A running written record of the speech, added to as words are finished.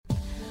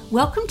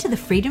Welcome to the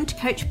Freedom to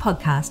Coach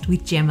podcast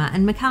with Gemma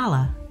and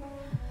Mikala.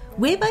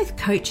 We're both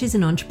coaches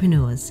and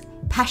entrepreneurs,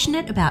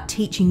 passionate about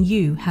teaching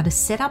you how to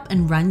set up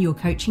and run your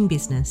coaching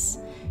business,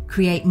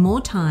 create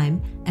more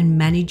time, and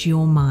manage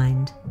your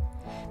mind.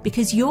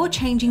 Because you're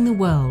changing the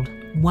world,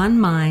 one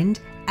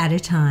mind at a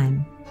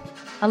time.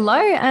 Hello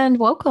and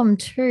welcome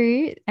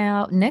to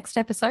our next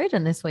episode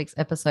and this week's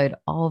episode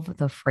of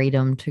the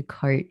Freedom to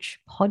Coach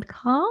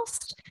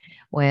podcast,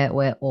 where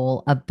we're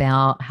all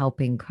about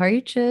helping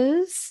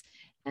coaches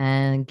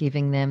and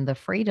giving them the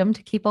freedom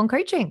to keep on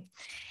coaching.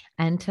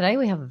 And today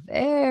we have a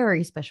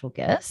very special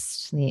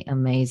guest, the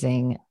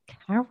amazing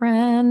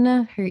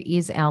Karen, who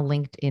is our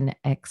LinkedIn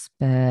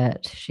expert.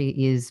 She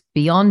is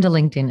beyond a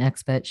LinkedIn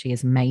expert. She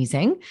is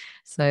amazing.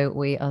 So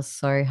we are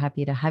so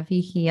happy to have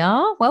you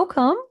here.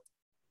 Welcome.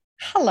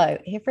 Hello,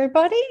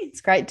 everybody.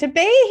 It's great to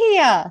be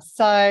here.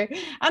 So there's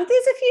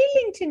a few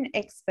LinkedIn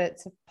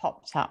experts have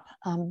popped up,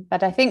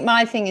 but I think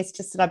my thing is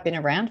just that I've been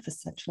around for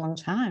such a long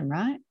time,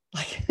 right?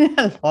 Like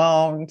a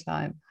long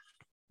time.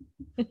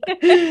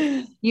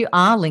 You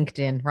are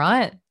LinkedIn,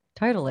 right?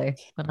 Totally.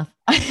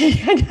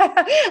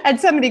 I had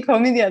somebody call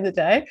me the other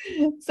day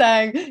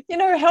saying,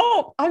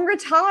 help, I'm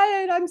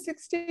retired. I'm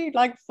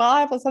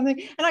 65 or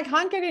something. And I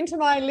can't get into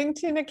my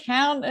LinkedIn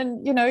account.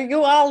 And,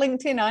 you are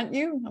LinkedIn, aren't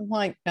you? I'm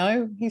like,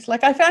 no. He's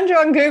like, I found you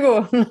on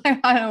Google.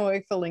 I don't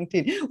work for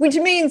LinkedIn, which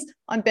means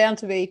I'm bound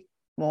to be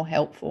more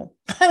helpful.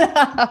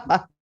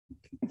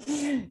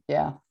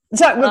 Yeah.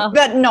 So,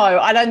 but no,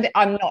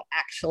 I'm not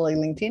actually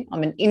LinkedIn.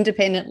 I'm an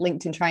independent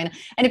LinkedIn trainer.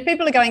 And if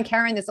people are going,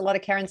 Karen, there's a lot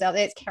of Karens out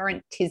there. It's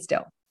Karen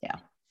Tisdale. Yeah.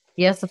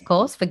 Yes, of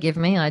course. Forgive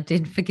me. I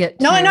did forget.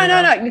 No.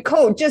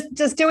 Cool.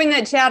 Just doing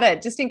that shout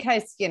out, just in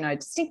case,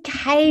 just in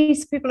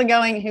case people are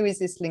going, who is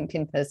this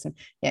LinkedIn person?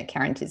 Yeah,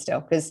 Karen Tisdale.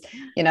 Because,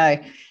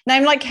 name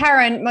like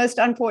Karen, most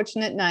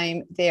unfortunate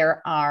name.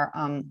 There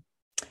are,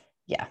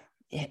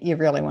 you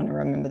really want to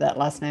remember that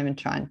last name and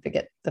try and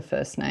forget the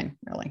first name,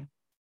 really.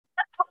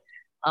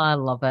 I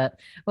love it.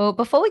 Well,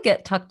 before we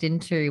get tucked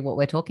into what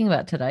we're talking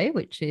about today,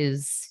 which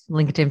is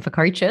LinkedIn for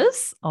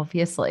coaches,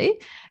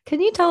 obviously, can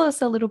you tell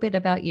us a little bit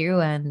about you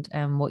and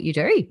what you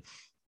do?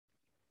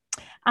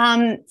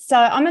 So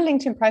I'm a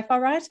LinkedIn profile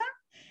writer.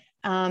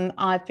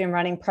 I've been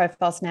writing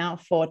profiles now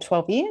for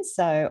 12 years.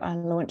 So I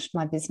launched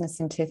my business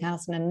in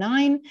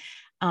 2009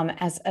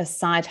 as a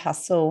side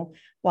hustle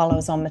while I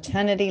was on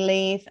maternity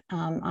leave.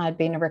 I'd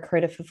been a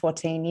recruiter for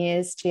 14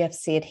 years.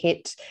 GFC had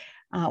hit.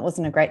 It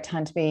wasn't a great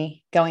time to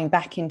be going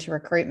back into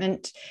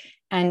recruitment.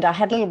 And I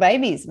had little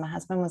babies. My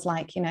husband was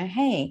like,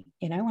 hey,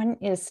 why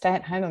don't you stay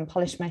at home and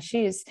polish my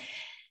shoes?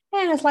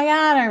 And I was like,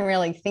 I don't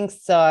really think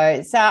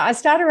so. So I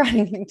started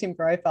writing LinkedIn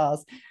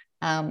profiles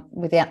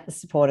without the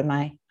support of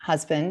my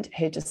husband,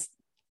 who just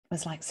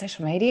was like,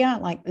 social media,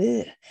 like,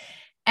 ugh.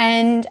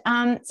 And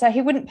so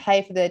he wouldn't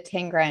pay for the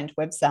 10 grand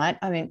website.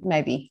 I mean,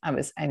 maybe I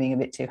was aiming a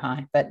bit too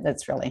high, but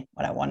that's really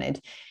what I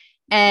wanted.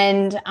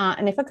 And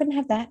if I couldn't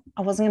have that,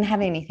 I wasn't going to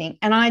have anything.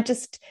 And I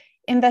just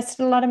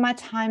invested a lot of my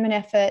time and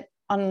effort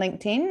on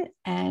LinkedIn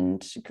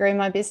and grew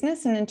my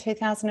business. And in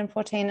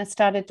 2014, I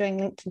started doing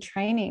LinkedIn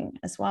training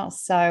as well.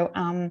 So,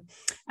 and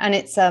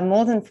it's a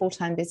more than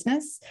full-time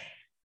business.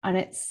 And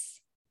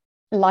it's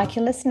like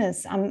your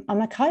listeners, I'm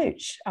a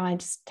coach. I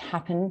just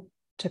happen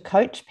to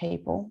coach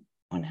people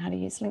on how to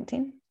use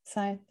LinkedIn.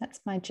 So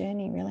that's my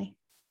journey, really.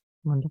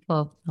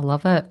 Wonderful. I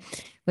love it.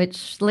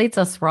 Which leads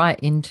us right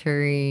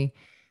into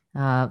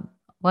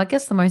I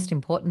guess the most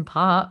important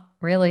part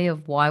really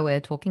of why we're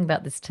talking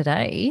about this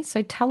today.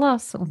 So tell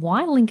us,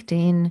 why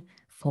LinkedIn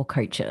for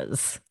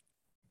coaches?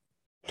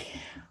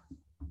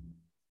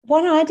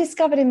 What I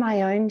discovered in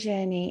my own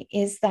journey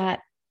is that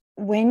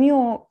when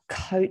you're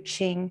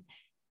coaching,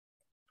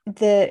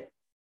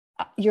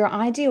 your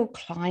ideal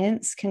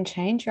clients can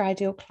change, your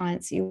ideal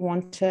clients you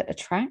want to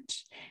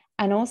attract.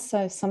 And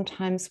also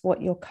sometimes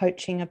what you're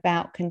coaching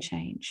about can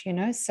change,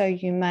 So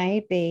you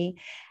may be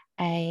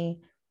a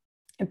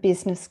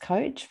business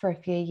coach for a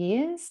few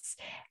years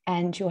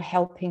and you're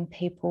helping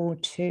people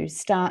to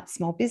start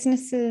small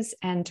businesses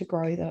and to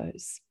grow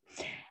those.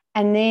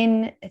 And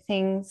then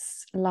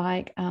things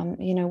like,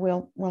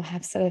 we'll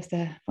have sort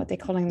of what they're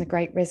calling the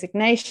Great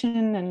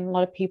Resignation, and a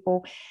lot of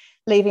people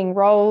leaving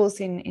roles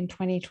in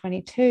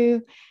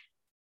 2022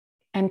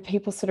 and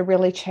people sort of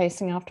really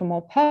chasing after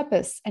more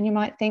purpose. And you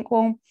might think,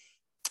 well,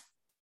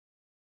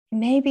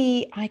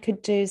 maybe I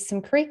could do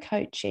some career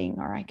coaching,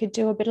 or I could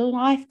do a bit of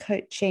life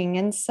coaching.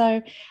 And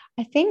so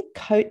I think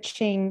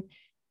coaching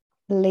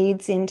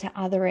leads into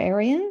other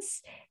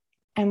areas.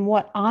 And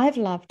what I've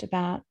loved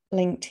about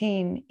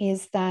LinkedIn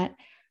is that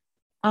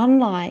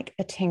unlike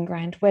a 10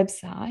 grand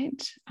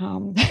website,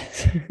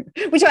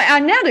 which I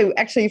now do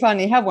actually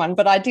finally have one,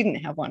 but I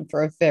didn't have one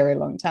for a very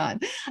long time.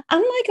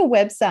 Unlike a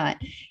website,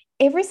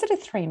 every sort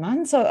of 3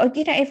 months or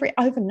every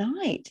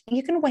overnight,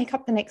 you can wake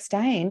up the next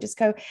day and just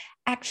go,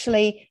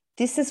 actually,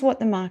 this is what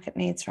the market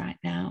needs right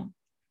now.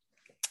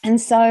 And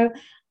so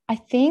I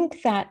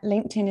think that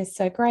LinkedIn is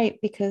so great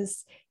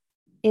because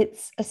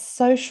it's a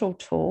social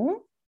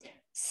tool.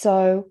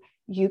 So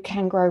You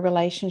can grow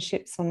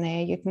relationships on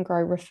there. You can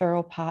grow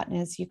referral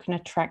partners. You can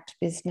attract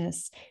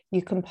business.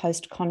 You can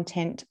post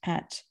content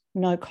at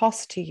no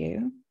cost to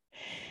you.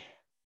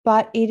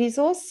 But it is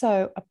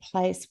also a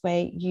place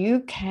where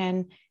you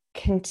can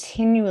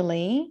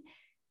continually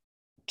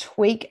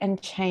tweak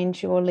and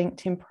change your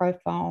LinkedIn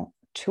profile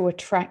to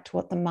attract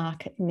what the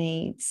market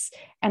needs.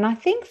 And I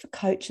think for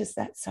coaches,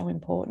 that's so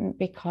important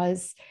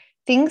because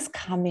things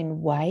come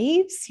in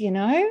waves, you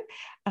know.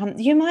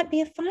 You might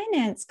be a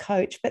finance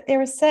coach, but there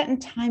are certain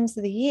times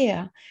of the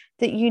year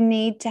that you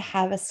need to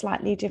have a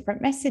slightly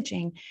different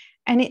messaging.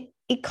 And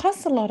it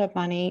costs a lot of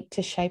money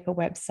to shape a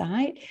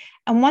website.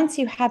 And once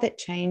you have it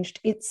changed,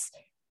 it's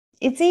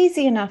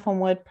easy enough on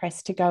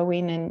WordPress to go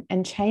in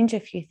and change a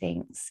few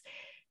things.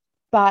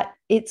 But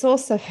it's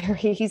also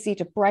very easy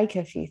to break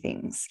a few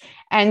things.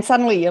 And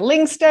suddenly your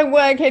links don't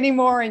work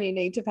anymore and you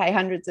need to pay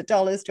hundreds of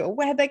dollars to a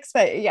web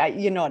expert. Yeah,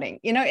 you're nodding.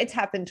 You know, it's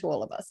happened to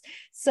all of us.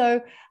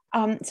 So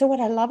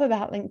what I love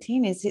about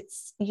LinkedIn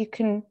is you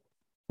can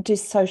do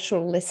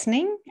social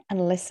listening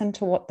and listen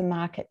to what the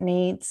market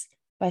needs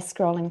by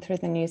scrolling through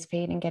the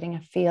newsfeed and getting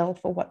a feel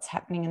for what's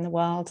happening in the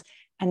world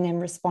and then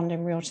respond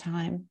in real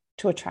time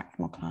to attract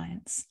more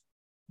clients.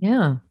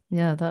 Yeah,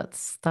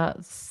 that's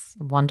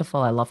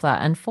wonderful. I love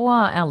that. And for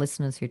our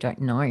listeners who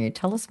don't know,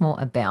 tell us more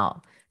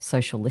about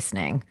social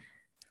listening,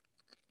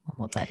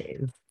 what that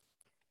is.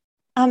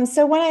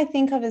 So what I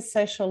think of as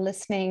social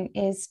listening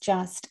is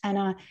just,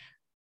 and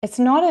it's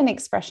not an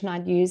expression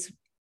I'd use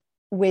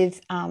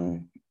with,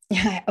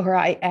 or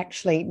I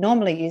actually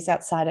normally use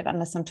outside of,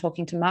 unless I'm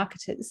talking to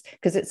marketers,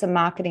 because it's a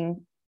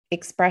marketing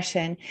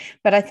expression.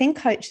 But I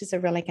think coaches are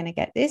really going to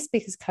get this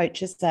because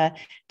coaches are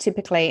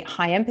typically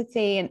high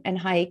empathy and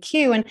high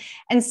EQ.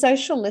 And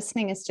social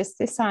listening is just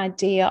this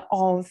idea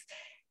of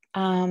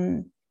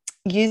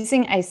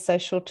using a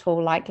social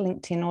tool like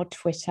LinkedIn or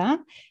Twitter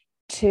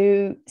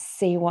to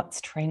see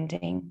what's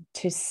trending,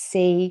 to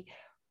see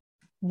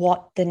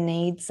what the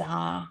needs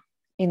are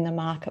in the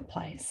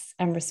marketplace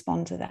and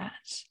respond to that.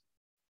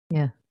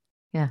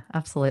 Yeah,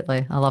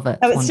 absolutely. I love it.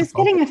 So it's just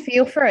getting a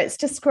feel for it. It's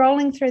just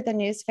scrolling through the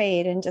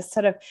newsfeed and just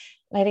sort of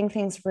letting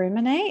things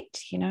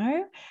ruminate, you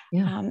know.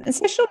 Yeah. And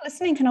social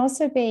listening can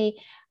also be,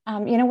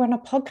 you know, we're on a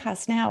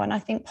podcast now, and I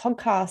think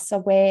podcasts are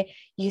where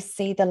you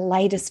see the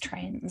latest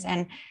trends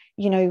and,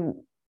 you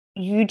know,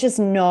 you just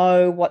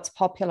know what's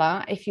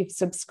popular if you've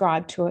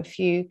subscribed to a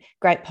few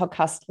great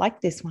podcasts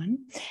like this one.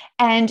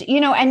 And, you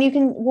know, and you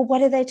can, well,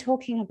 what are they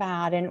talking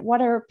about? And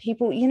what are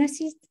people, you know,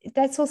 see,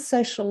 that's all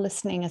social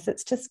listening is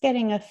it's just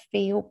getting a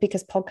feel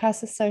because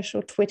podcasts are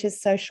social,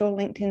 Twitter's social,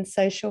 LinkedIn's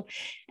social,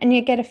 and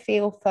you get a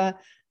feel for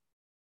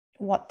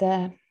what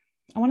I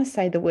want to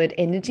say the word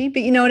energy,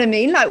 but you know what I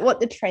mean? Like what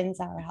the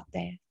trends are out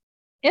there.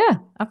 Yeah,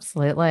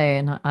 absolutely.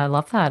 And I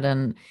love that.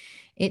 And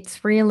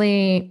it's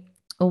really,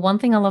 well, one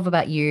thing I love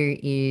about you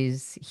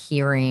is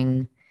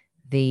hearing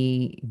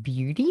the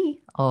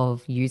beauty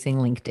of using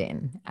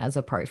LinkedIn as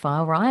a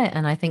profile, right?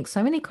 And I think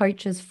so many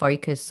coaches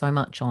focus so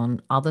much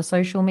on other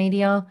social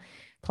media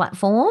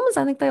platforms.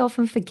 I think they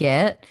often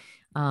forget,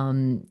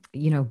 you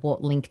know,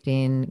 what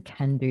LinkedIn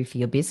can do for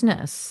your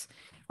business,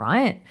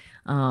 right?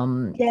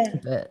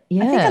 But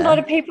yeah, I think a lot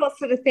of people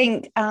sort of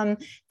think that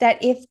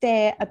if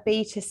they're a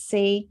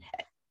B2C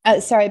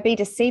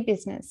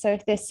business, so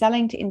if they're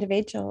selling to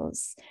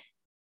individuals,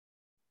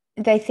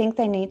 they think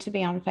they need to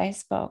be on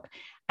Facebook.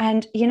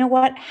 And you know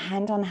what?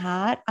 Hand on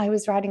heart, I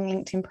was writing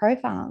LinkedIn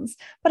profiles,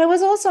 but I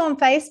was also on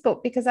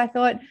Facebook because I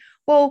thought,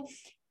 well,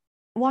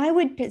 why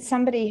would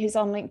somebody who's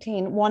on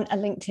LinkedIn want a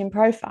LinkedIn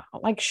profile?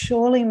 Like,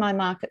 surely my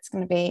market's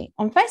going to be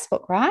on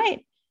Facebook,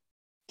 right?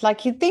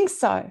 Like you'd think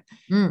so.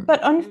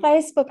 But on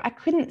Facebook, I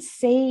couldn't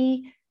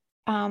see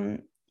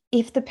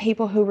if the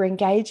people who were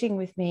engaging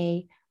with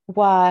me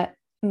were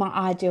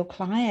my ideal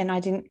client.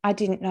 I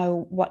didn't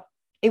know what,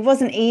 it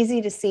wasn't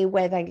easy to see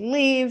where they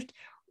lived,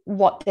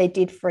 what they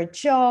did for a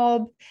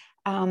job,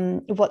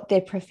 what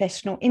their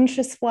professional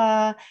interests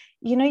were.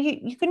 You know,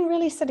 you couldn't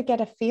really sort of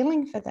get a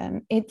feeling for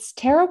them. It's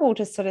terrible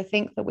to sort of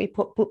think that we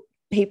put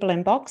people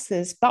in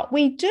boxes, but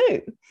we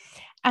do.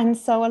 And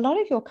so a lot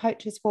of your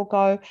coaches will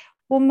go,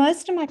 well,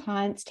 most of my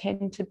clients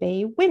tend to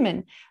be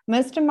women.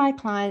 Most of my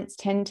clients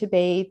tend to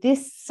be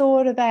this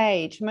sort of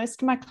age.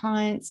 Most of my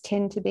clients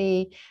tend to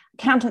be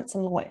accountants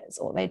and lawyers,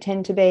 or they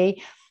tend to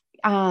be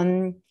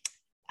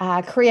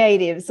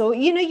creatives, or,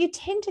 you know, you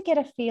tend to get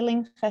a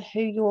feeling for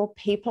who your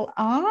people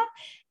are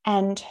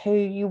and who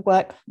you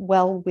work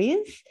well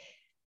with.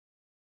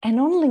 And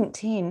on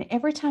LinkedIn,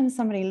 every time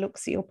somebody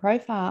looks at your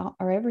profile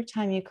or every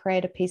time you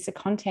create a piece of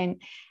content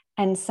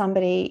and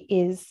somebody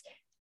is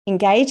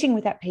engaging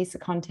with that piece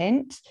of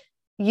content,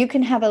 you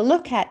can have a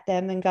look at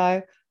them and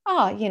go,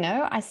 oh, you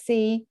know, I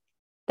see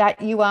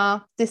that you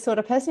are this sort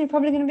of person. You're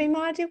probably going to be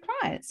my ideal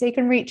client. So you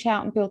can reach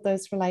out and build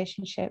those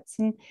relationships.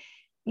 And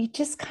you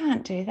just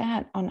can't do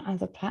that on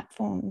other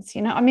platforms.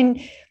 You know, I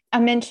mean, I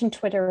mentioned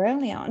Twitter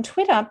earlier. On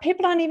Twitter,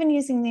 people aren't even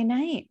using their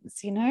names,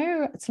 you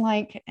know. It's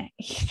like,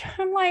 you know,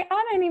 I'm like,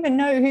 I don't even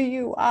know who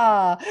you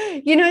are,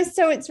 you know.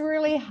 So it's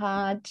really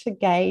hard to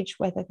gauge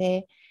whether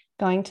they're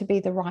going to be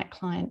the right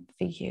client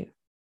for you.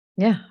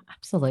 Yeah,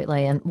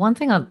 absolutely. And one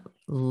thing I'd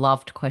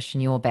love to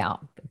question you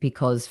about,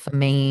 because for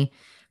me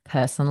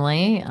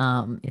personally,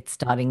 it's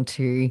starting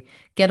to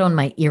get on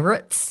my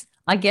irrits,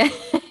 I guess.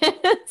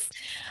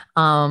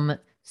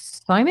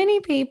 So many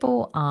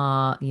people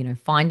are,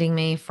 finding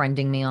me,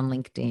 friending me on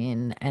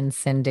LinkedIn and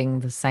sending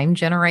the same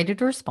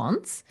generated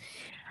response.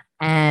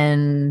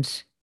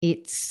 And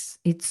it's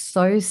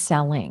so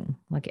selling.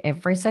 Like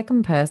every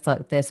second person,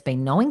 like there's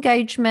been no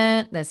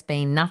engagement, there's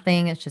been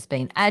nothing. It's just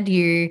been add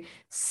you,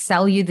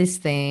 sell you this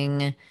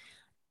thing,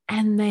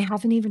 and they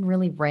haven't even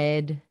really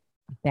read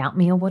about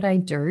me or what I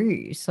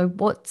do. So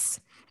what's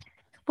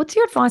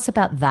your advice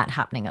about that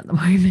happening at the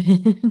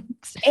moment?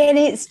 And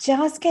it's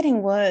just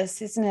getting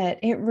worse, isn't it?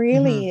 It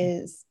really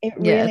Mhm. is. It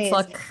Yeah, really it's is.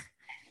 like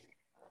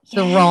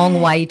the wrong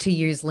Yeah, way to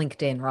use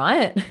LinkedIn,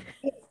 right?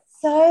 it's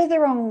so the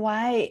wrong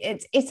way.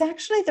 It's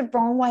actually the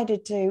wrong way to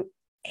do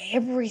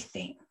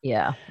everything.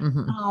 Yeah.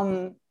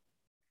 Um,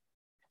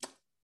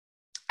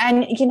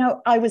 and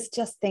I was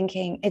just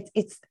thinking,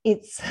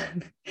 it's.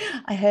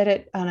 I heard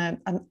it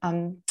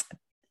on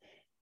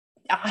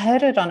I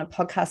heard it on a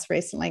podcast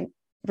recently,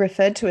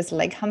 referred to as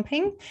leg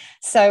humping.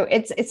 So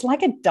it's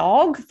like a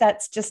dog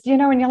that's just,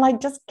 and you're like,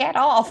 just get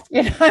off,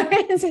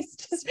 it's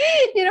just,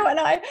 and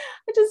I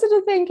just sort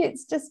of think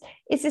it's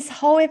this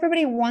whole,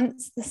 everybody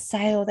wants the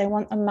sale, they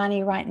want the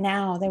money right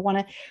now,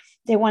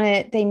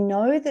 they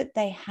know that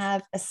they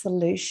have a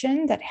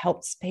solution that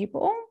helps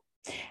people,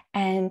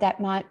 and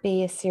that might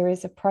be a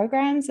series of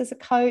programs as a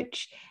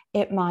coach.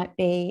 It might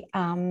be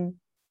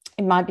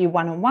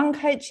one-on-one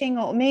coaching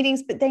or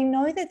meetings, but they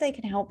know that they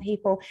can help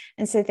people.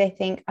 And so they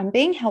think, I'm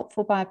being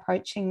helpful by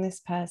approaching this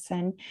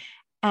person,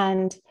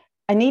 and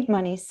I need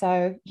money.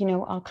 So,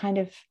 I'll kind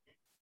of,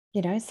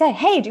 say,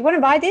 hey, do you want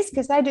to buy this?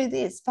 Because I do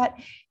this. But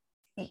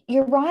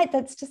you're right,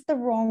 that's just the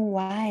wrong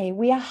way.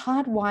 We are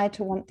hardwired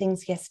to want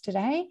things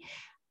yesterday.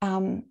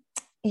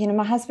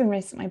 My husband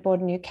recently bought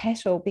a new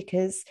kettle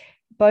because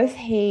both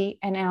he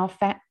and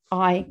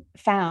I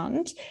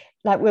found,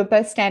 like, we were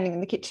both standing in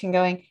the kitchen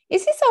going,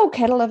 is this old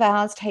kettle of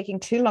ours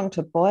taking too long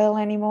to boil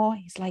anymore?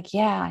 He's like,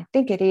 yeah, I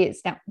think it is.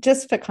 Now,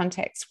 just for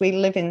context, we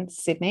live in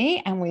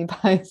Sydney and we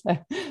both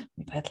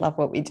love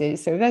what we do.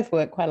 So we both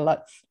work quite a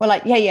lot. We're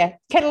like, yeah,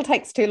 kettle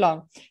takes too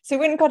long. So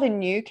we went and got a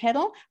new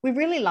kettle. We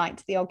really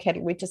liked the old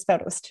kettle. We just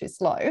felt it was too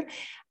slow.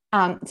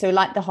 So we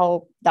like the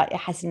whole, that it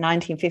has a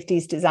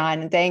 1950s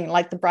design and thing,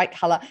 like the bright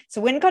color.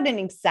 So we went and got in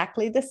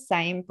exactly the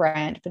same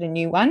brand, but a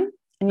new one.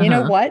 And you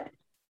know Uh-huh. what?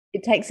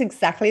 It takes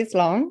exactly as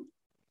long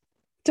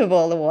to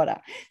boil the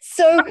water.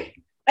 So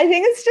I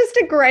think it's just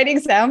a great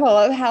example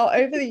of how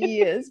over the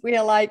years we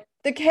are like,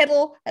 the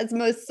kettle has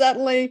most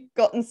certainly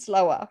gotten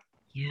slower.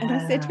 And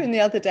I said to Yeah. him the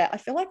other day, I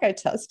feel like our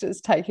toaster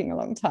is taking a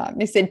long time.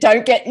 And he said,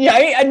 don't get,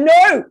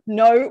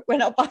 no, we're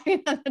not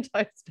buying another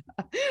toaster.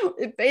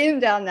 We've been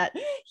down that.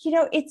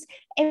 It's,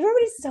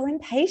 everybody's so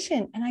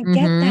impatient, and I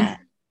get Mm-hmm. that.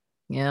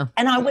 Yeah.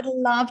 And I would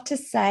love to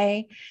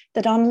say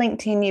that on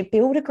LinkedIn, you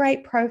build a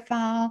great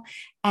profile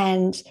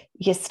and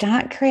you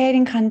start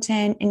creating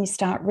content and you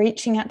start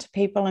reaching out to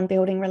people and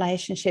building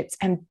relationships,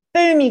 and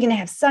boom, you're going to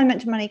have so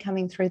much money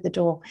coming through the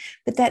door.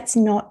 But that's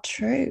not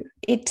true.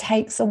 It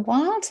takes a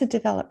while to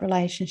develop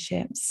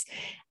relationships.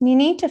 And you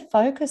need to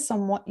focus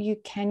on what you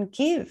can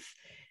give.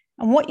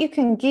 And what you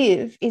can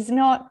give is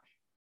not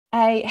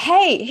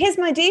hey, here's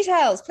my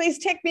details, please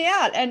check me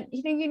out. And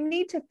you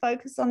need to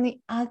focus on the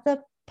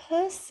other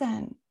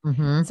person.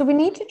 Mm-hmm. So we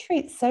need to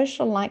treat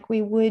social like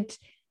we would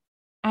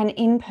an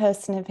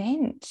in-person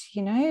event.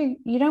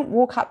 You don't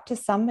walk up to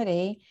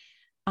somebody,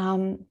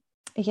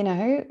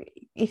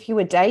 if you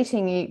were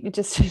dating, you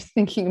just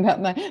thinking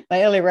about my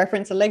early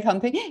reference of leg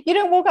humping, you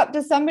don't walk up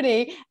to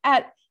somebody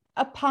at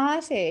a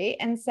party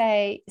and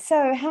say,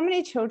 so how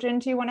many children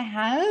do you want to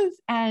have,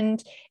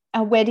 and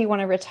where do you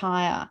want to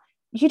retire?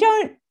 You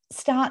don't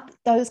start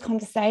those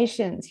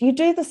conversations. You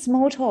do the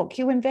small talk,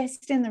 you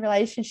invest in the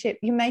relationship,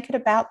 you make it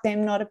about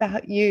them, not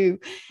about you.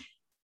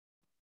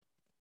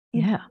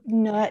 You Yeah.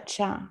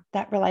 nurture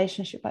that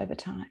relationship over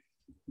time.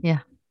 Yeah,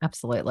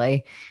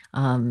 absolutely.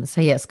 So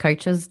yes,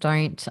 coaches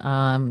don't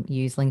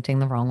use LinkedIn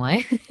the wrong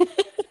way.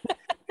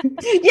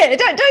 Yeah,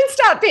 don't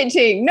start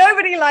pitching.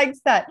 Nobody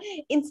likes that.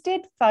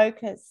 Instead,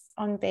 focus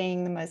on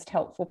being the most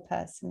helpful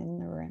person in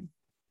the room.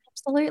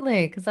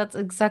 Absolutely, because that's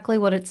exactly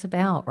what it's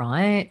about,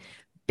 right?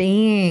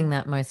 Being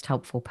that most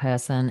helpful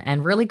person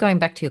and really going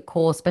back to your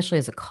core, especially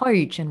as a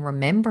coach, and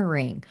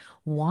remembering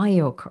why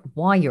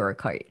you're a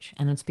coach.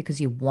 And it's because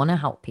you want to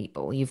help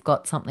people. You've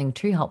got something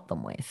to help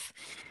them with.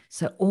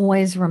 So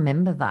always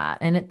remember that.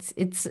 And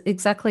it's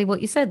exactly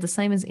what you said, the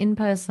same as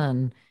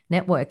in-person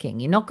networking.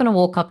 You're not going to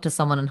walk up to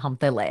someone and hump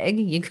their leg.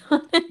 You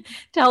got to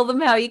tell them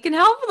how you can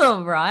help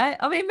them, right?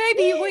 I mean,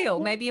 maybe you will,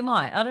 maybe you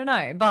might. I don't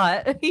know,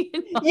 but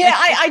Yeah,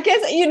 I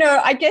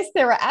guess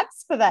there are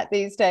apps for that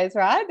these days,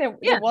 right? There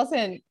yeah,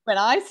 wasn't when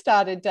I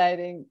started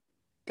dating,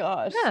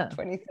 gosh, yeah.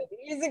 20, 30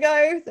 years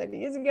ago, 30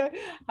 years ago.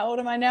 How old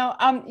am I now?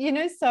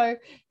 So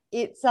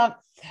it's 30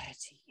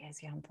 years,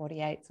 yeah, I'm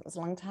 48. So it was a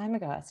long time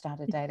ago I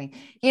started dating.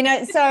 So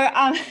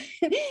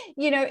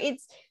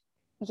it's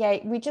yeah,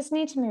 we just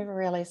need to move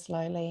really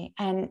slowly,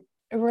 and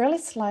really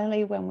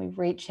slowly when we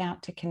reach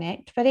out to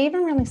connect, but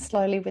even really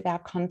slowly with our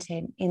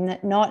content, in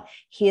that not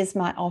here's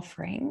my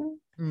offering,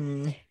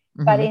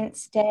 but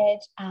instead,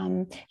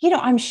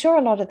 I'm sure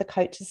a lot of the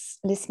coaches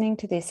listening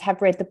to this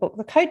have read the book,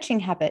 The Coaching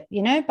Habit,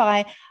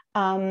 by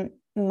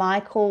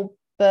Michael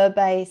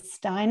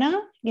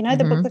Burbe-Steiner,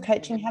 the book, The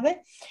Coaching Habit.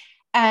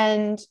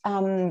 And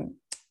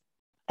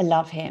I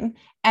love him.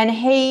 And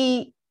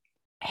he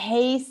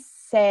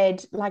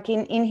said, like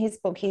in his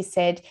book, he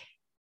said,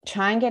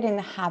 try and get in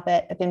the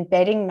habit of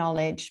embedding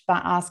knowledge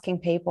by asking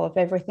people, of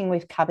everything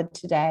we've covered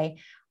today,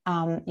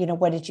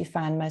 what did you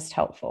find most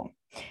helpful?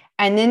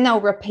 And then they'll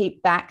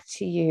repeat back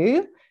to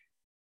you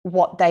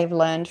what they've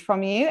learned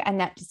from you, and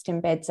that just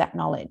embeds that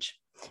knowledge.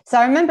 So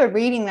I remember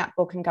reading that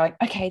book and going,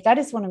 okay, that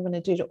is what I'm going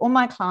to do to all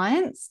my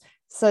clients,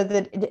 so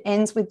that it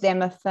ends with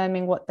them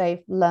affirming what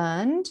they've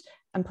learned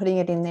and putting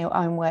it in their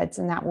own words.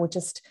 And that will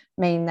just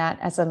mean that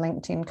as a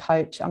LinkedIn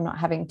coach, I'm not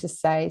having to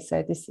say,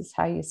 so this is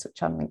how you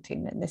switch on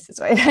LinkedIn, and this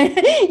is what,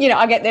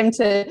 I get them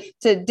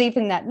to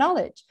deepen that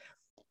knowledge.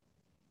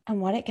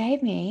 And what it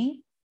gave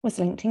me was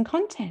LinkedIn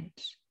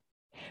content.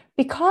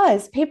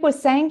 Because people were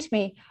saying to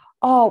me,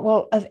 oh,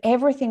 well, of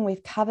everything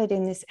we've covered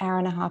in this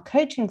hour-and-a-half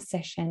coaching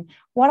session,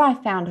 what I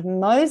found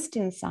most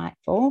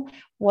insightful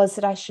was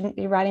that I shouldn't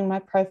be writing my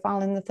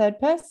profile in the third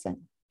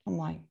person. I'm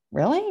like,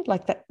 really?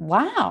 Like that?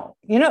 Wow.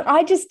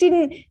 I just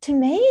didn't, to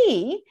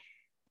me,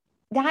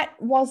 that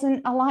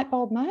wasn't a light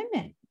bulb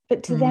moment,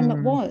 but to them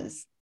it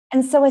was.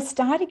 And so I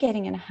started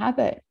getting in a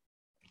habit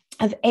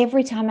of,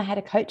 every time I had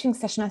a coaching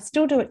session, I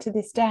still do it to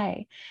this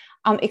day,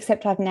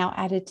 except I've now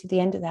added to the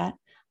end of that,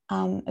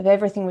 of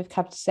everything we've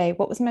covered today,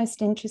 what was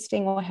most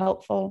interesting or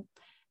helpful.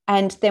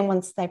 And then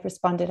once they've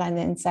responded, I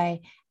then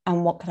say,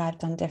 and what could I have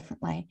done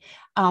differently?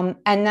 And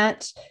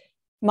that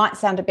might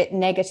sound a bit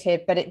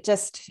negative, but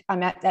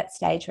I'm at that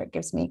stage where it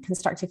gives me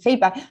constructive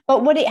feedback.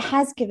 But what it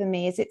has given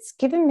me is, it's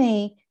given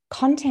me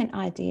content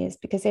ideas,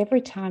 because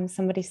every time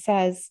somebody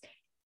says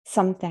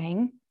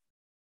something,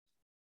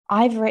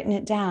 I've written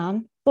it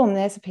down, boom,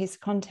 there's a piece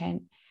of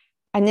content.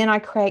 And then I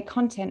create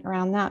content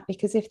around that,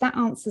 because if that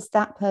answers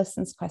that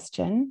person's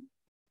question,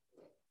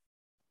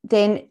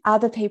 then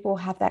other people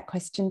have that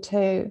question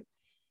too.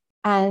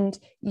 And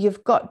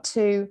you've got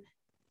to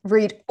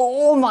read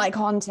all my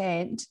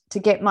content to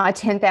get my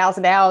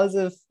 10,000 hours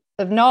of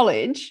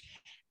knowledge.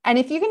 And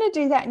if you're going to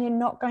do that and you're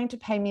not going to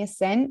pay me a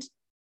cent,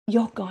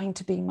 you're going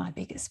to be my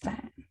biggest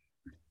fan.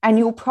 And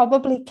you'll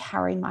probably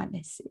carry my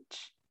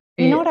message.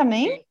 You know what I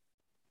mean?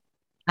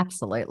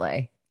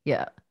 Absolutely.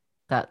 Yeah.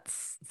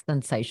 That's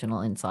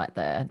sensational insight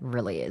there. It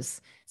really is,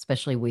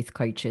 especially with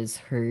coaches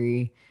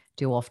who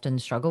do often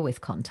struggle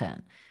with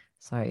content.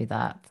 So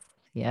that,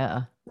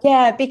 yeah.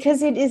 Yeah,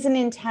 because it is an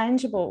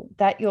intangible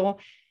that you're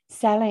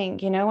selling,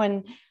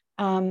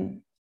 and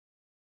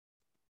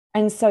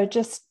so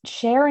just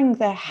sharing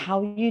the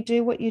how you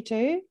do what you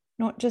do,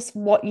 not just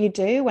what you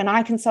do. And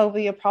I can solve all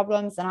your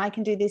problems, and I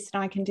can do this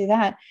and I can do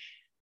that.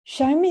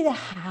 Show me the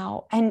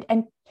how. And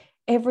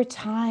every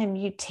time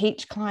you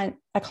teach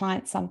a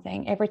client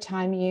something, every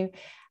time you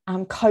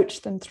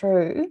coach them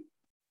through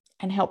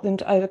and help them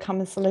to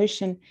overcome a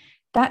solution,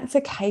 that's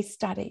a case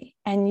study.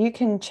 And you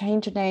can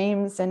change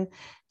names and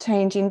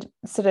change in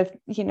sort of,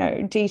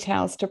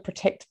 details to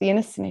protect the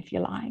innocent, if you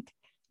like.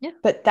 Yeah.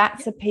 But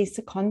that's a piece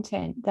of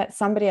content that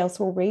somebody else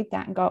will read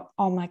that and go,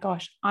 oh my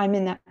gosh, I'm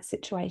in that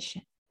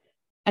situation.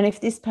 And if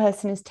this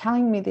person is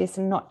telling me this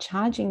and not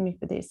charging me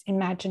for this,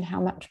 imagine how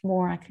much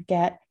more I could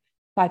get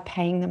by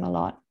paying them a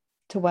lot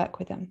to work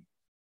with them.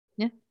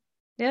 Yeah.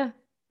 Yeah.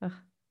 Ugh,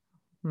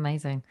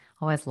 amazing.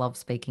 I always love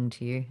speaking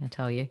to you, I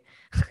tell you.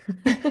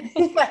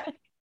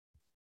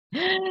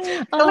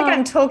 I feel like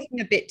I'm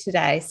talking a bit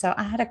today. So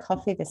I had a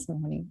coffee this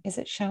morning. Is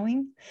it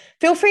showing?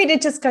 Feel free to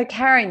just go,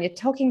 Karen, you're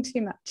talking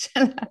too much.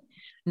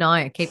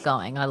 No, keep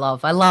going. I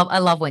love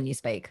when you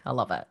speak. I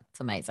love it. It's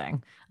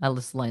amazing. I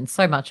just learn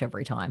so much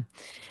every time.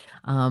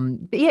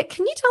 But yeah,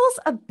 can you tell us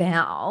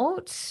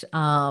about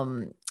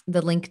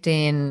the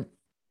LinkedIn,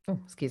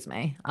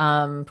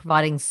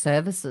 providing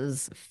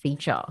services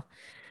feature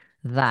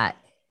that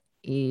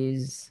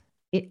is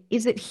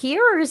it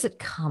here or is it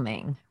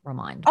coming?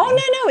 Remind me. Oh,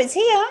 no, it's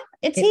here.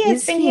 It's here.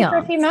 It's been here for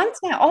a few months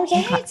now. Oh, yeah,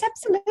 okay. It's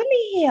absolutely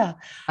here.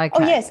 Okay.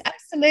 Oh, yes,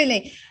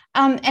 absolutely.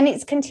 And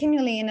it's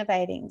continually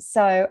innovating.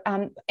 So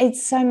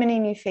it's so many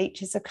new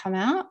features have come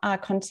out. Our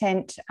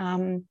content,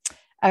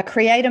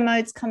 creator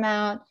modes come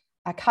out,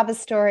 a cover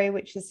story,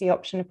 which is the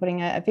option of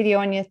putting a video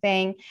on your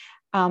thing,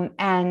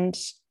 and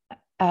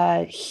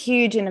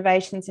huge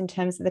innovations in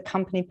terms of the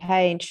company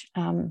page,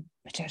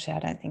 which actually I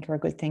don't think are a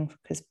good thing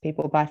because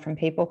people buy from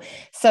people.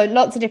 So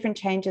lots of different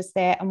changes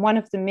there. And one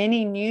of the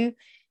many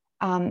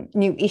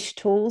new-ish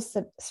tools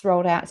that's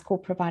rolled out is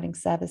called Providing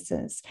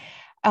Services.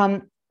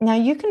 Now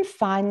you can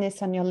find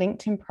this on your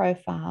LinkedIn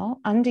profile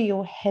under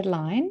your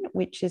headline,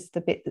 which is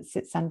the bit that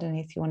sits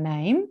underneath your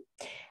name,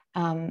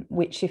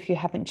 which if you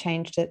haven't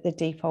changed it, the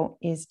default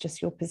is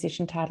just your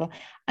position title.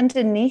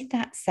 Underneath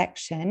that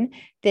section,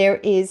 there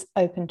is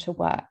open to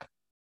work.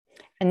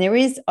 And there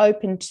is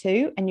open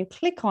to, and you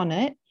click on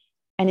it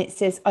and it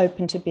says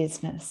open to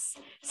business.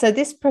 So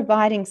this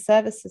providing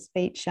services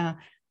feature,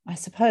 I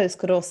suppose,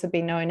 could also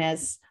be known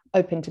as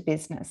open to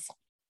business.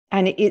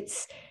 And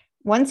it's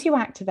once you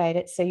activate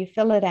it, so you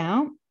fill it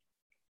out,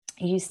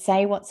 you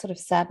say what sort of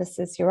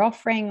services you're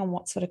offering and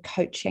what sort of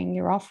coaching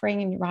you're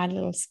offering, and you write a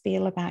little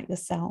spiel about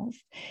yourself.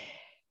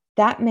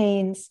 That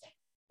means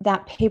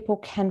that people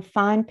can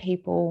find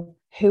people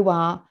who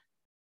are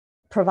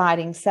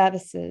providing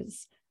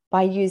services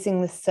by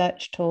using the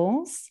search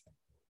tools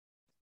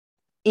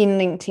in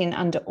LinkedIn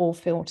under all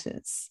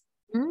filters.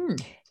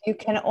 You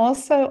can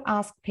also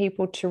ask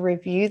people to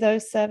review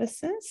those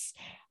services.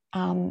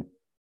 Unlike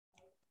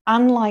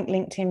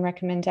LinkedIn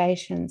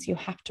recommendations, you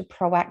have to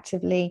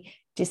proactively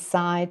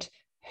decide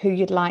who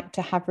you'd like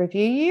to have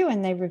review you,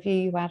 and they review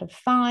you out of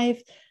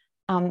 5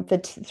 for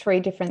 3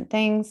 different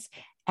things,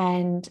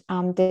 and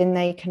then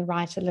they can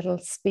write a little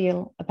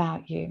spiel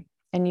about you,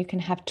 and you can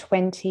have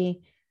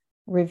 20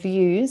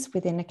 reviews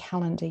within a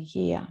calendar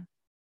year.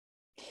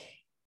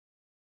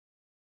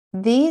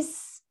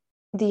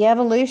 The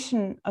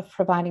evolution of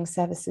providing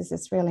services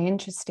is really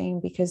interesting,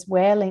 because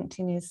where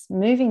LinkedIn is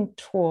moving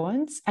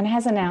towards, and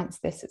has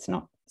announced this, it's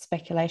not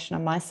speculation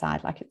on my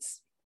side, like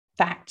it's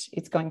fact,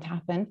 it's going to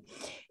happen,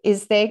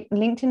 is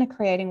LinkedIn are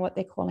creating what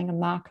they're calling a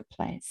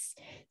marketplace.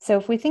 So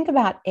if we think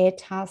about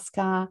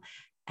Airtasker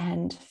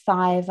and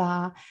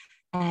Fiverr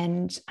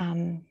and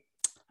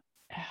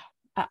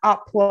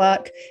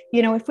Upwork,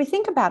 if we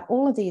think about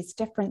all of these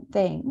different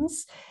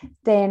things,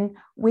 then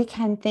we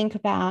can think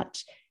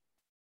about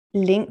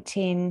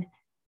LinkedIn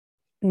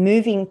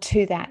moving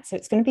to that. So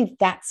it's going to be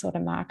that sort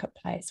of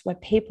marketplace where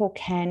people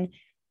can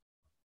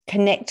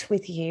connect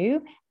with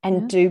you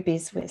and do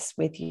business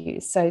with you.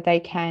 So they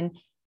can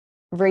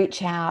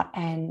reach out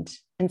and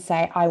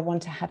say, I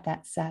want to have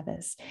that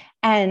service.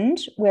 And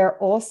we're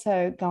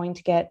also going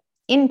to get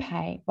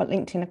InPay, what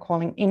LinkedIn are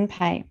calling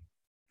InPay.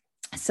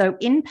 So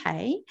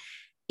InPay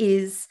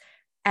is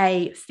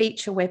a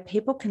feature where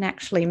people can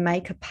actually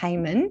make a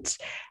payment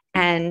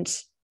and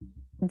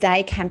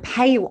they can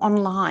pay you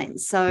online.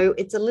 So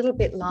it's a little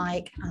bit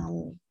like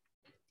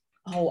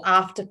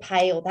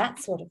Afterpay or that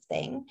sort of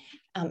thing,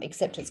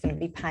 except it's going to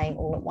be paying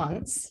all at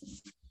once.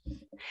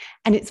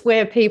 And it's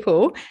where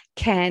people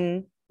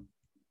can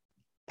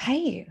pay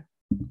you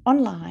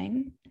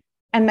online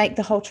and make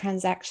the whole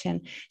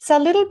transaction. So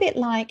a little bit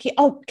like,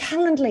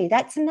 Calendly,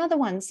 that's another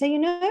one. So you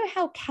know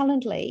how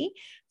Calendly,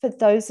 for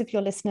those of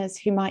your listeners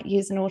who might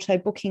use an auto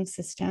booking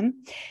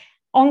system,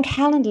 on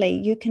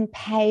Calendly, you can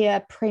pay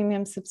a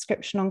premium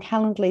subscription on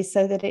Calendly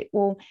so that it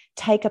will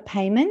take a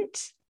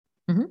payment.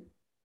 Mm-hmm.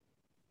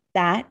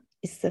 That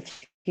is the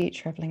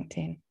future of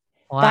LinkedIn.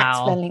 Wow. That's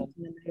where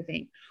LinkedIn is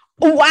moving.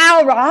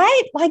 Wow,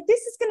 right? Like,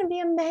 this is going to be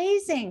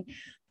amazing,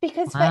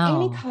 because for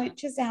any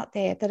coaches out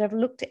there that have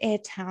looked at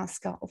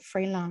Airtasker or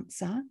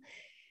Freelancer,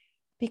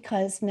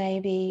 because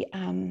maybe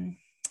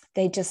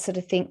they just sort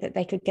of think that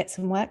they could get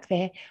some work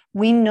there,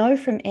 we know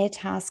from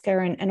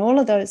Airtasker and all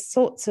of those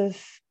sorts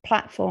of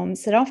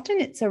platforms that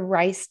often it's a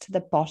race to the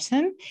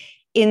bottom,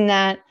 in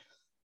that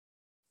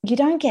you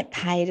don't get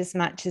paid as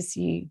much as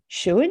you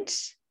should.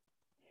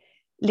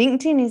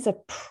 LinkedIn is a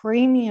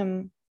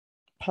premium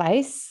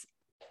place.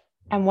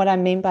 And what I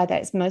mean by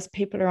that is most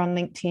people who are on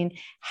LinkedIn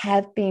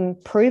have been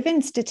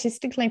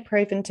statistically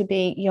proven to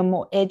be, you're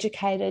more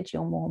educated,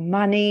 you're more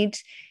moneyed,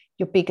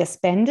 you're bigger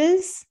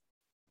spenders.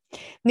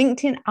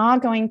 LinkedIn are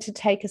going to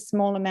take a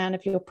small amount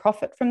of your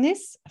profit from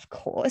this, of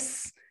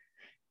course,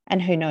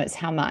 and who knows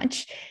how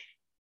much,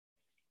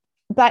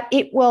 but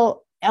it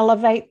will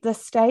elevate the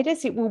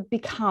status. It will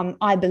become,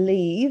 I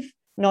believe,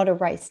 not a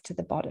race to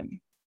the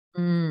bottom.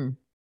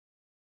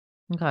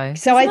 Okay.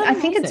 So I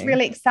think it's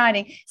really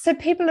exciting. So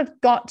people have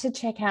got to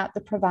check out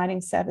the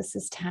providing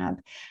services tab.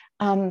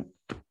 And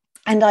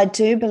I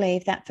do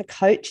believe that for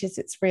coaches,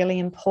 it's really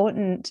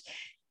important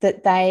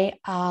that they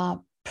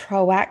are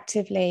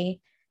proactively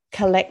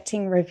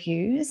collecting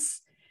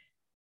reviews,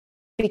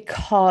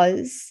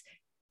 because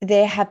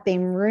there have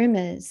been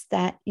rumors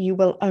that you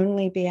will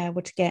only be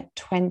able to get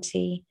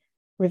 20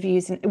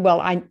 reviews.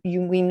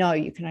 We know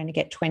you can only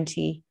get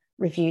 20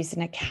 reviews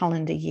in a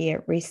calendar year.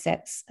 It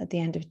resets at the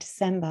end of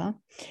December,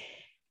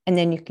 and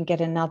then you can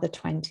get another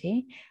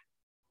 20.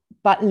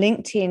 But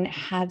LinkedIn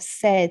have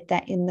said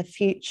that in the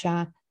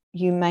future,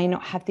 you may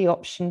not have the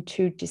option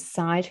to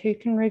decide who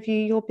can review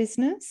your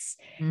business.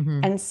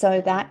 Mm-hmm. And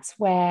so that's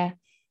where,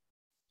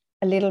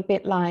 a little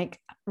bit like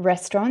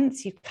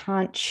restaurants, you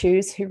can't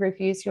choose who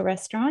reviews your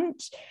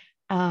restaurant.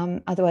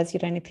 Otherwise,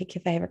 you'd only pick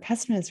your favorite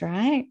customers,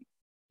 right?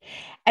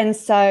 And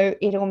so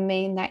it'll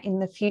mean that in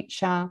the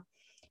future,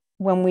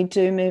 when we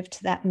do move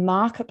to that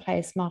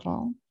marketplace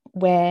model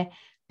where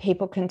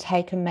people can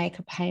take and make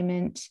a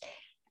payment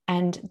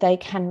and they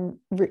can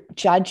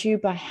judge you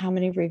by how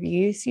many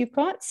reviews you've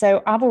got.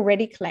 So I've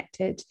already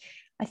collected,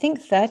 I think,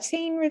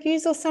 13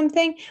 reviews or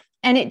something.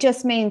 And it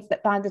just means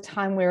that by the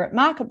time we're at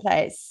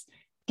marketplace,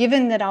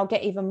 given that I'll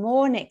get even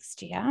more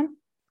next year,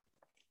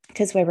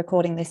 because we're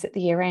recording this at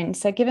the year end.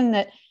 So given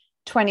that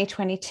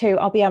 2022,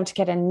 I'll be able to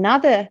get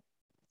another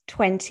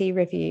 20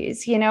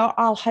 reviews,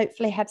 I'll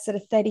hopefully have sort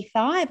of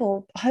 35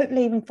 or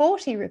hopefully even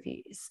 40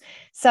 reviews.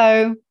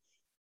 So,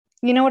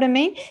 you know what I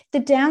mean? The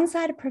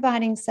downside of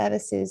providing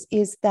services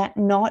is that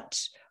not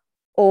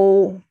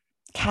all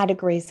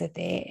categories are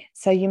there.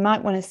 So you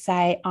might want to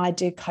say, I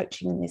do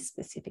coaching in this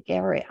specific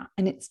area,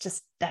 and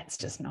that's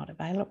just not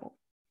available.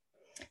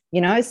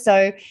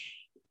 So,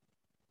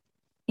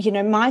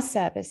 my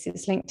service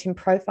is LinkedIn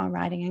profile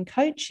writing and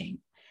coaching,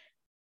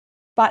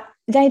 but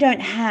they don't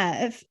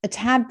have a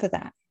tab for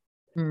that.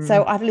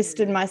 So I've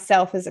listed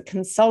myself as a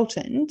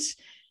consultant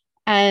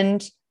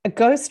and a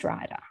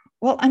ghostwriter.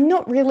 Well, I'm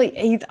not really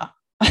either,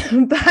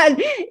 but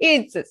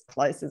it's as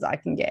close as I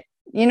can get.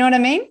 You know what I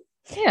mean?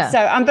 Yeah.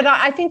 So, but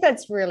I think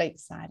that's really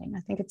exciting.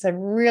 I think it's a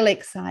really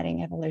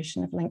exciting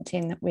evolution of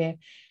LinkedIn that we're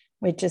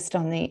just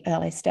on the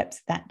early steps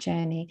of that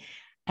journey.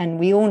 And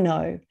we all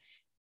know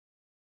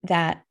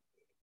that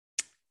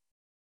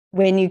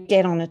when you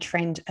get on a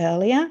trend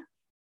earlier,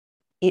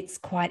 it's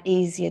quite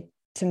easier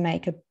to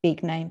make a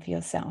big name for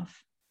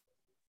yourself.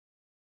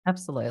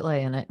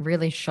 Absolutely. And it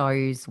really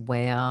shows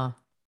where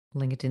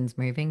LinkedIn's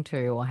moving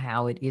to, or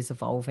how it is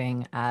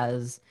evolving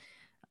as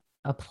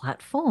a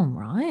platform,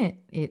 right?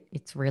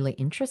 It's really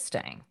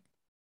interesting.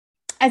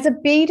 As a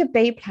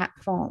B2B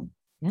platform,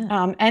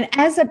 yeah. And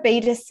as a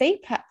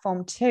B2C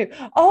platform too.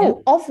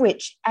 Oh, yeah. Of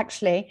which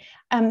actually,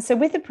 so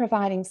with the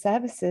providing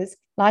services,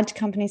 large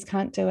companies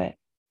can't do it.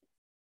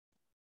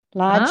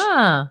 Large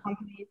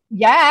companies.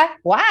 Yeah.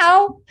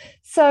 Wow.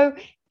 So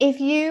if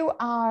you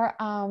are,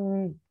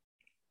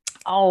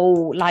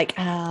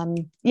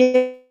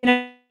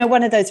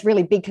 one of those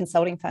really big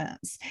consulting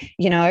firms,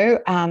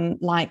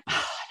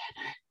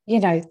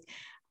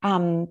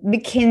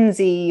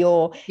 McKinsey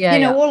or,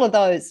 all of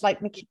those, like,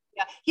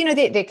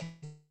 they're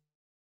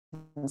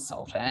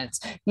consultants,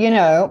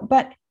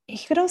 but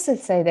you could also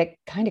say they're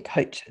kind of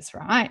coaches,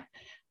 right?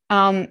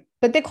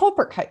 But they're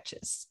corporate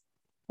coaches.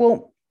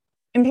 Well,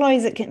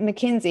 employees at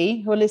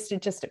McKinsey who are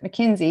listed just at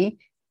McKinsey,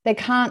 they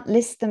can't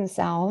list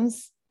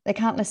themselves. They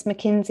can't list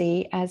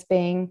McKinsey as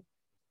being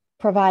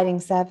providing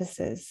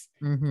services.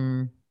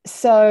 Mm-hmm.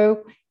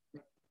 So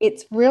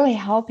it's really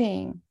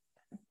helping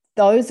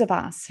those of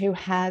us who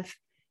have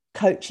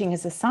coaching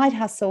as a side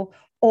hustle,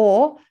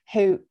 or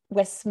who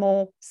we're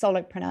small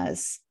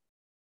solopreneurs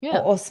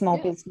or small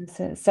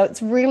businesses. So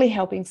it's really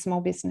helping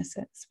small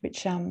businesses,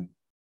 which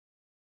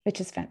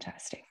is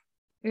fantastic.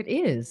 It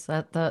is.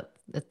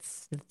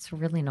 It's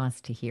really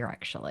nice to hear,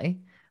 actually.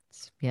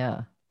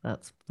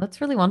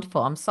 That's really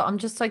wonderful. I'm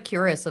just so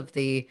curious of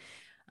the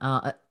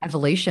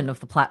evolution of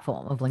the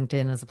platform, of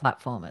LinkedIn as a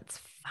platform. It's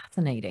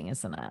fascinating,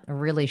 isn't it? It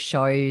really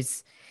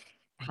shows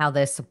how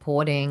they're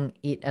supporting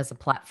it as a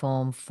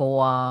platform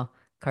for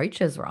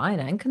coaches, right?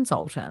 And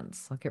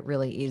consultants. Like, it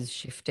really is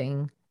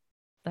shifting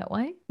that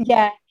way.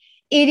 Yeah,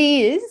 it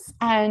is.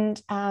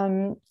 And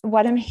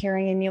what I'm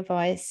hearing in your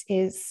voice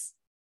is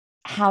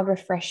how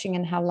refreshing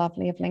and how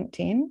lovely of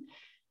LinkedIn.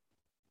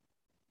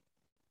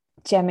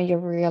 Gemma, you're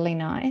really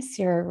nice.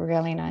 You're a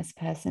really nice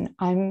person.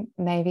 I'm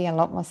maybe a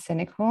lot more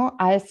cynical.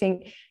 I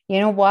think, you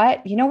know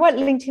what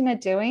LinkedIn are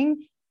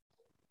doing?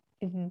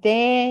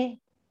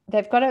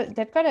 They've got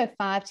a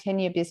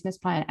 5-10 year business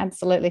plan.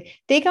 Absolutely.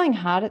 They're going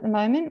hard at the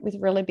moment with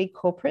really big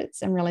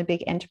corporates and really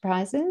big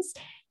enterprises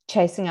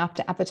chasing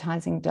after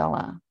advertising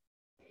dollar.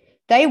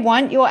 They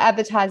want your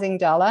advertising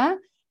dollar,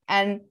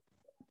 and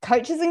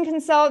coaches and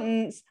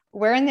consultants,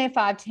 we're in their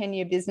 5-10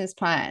 year business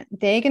plan.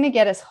 They're going to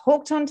get us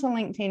hooked onto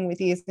LinkedIn with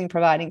using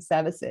providing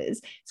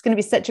services. It's going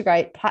to be such a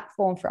great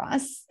platform for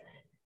us.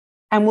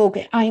 And we'll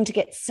aim to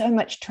get so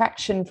much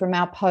traction from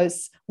our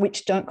posts,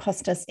 which don't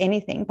cost us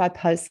anything. By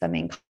posts, I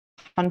mean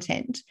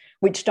content,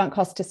 which don't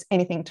cost us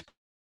anything to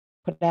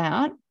put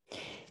out.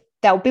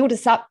 They'll build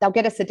us up, they'll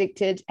get us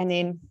addicted, and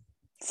then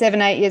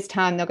 7-8 years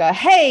time, they'll go,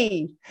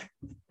 hey,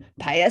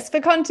 pay us for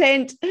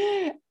content.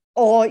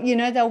 Or,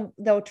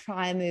 they'll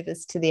try and move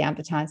us to the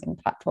advertising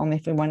platform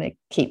if we want to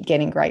keep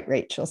getting great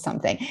reach or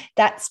something.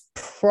 That's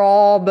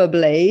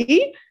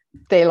probably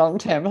their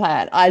long-term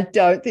plan. I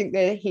don't think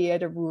they're here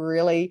to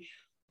really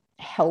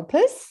help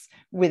us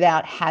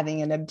without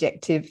having an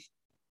objective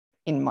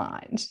in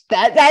mind.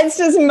 That's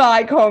just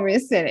my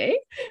comment, Cindy.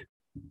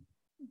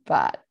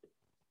 But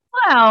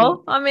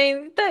wow, I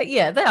mean, they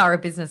are a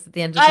business at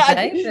the end of the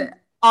day. But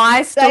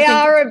I still think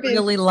it's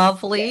really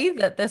lovely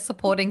that they're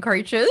supporting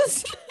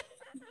coaches.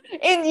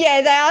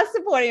 They are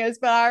supporting us,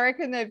 but I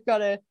reckon they've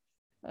got an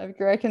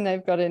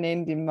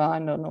end in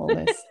mind on all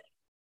this.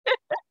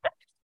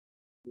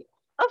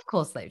 Of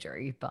course they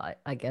do, but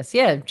I guess,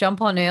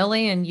 jump on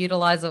early and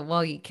utilize it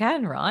while you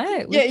can,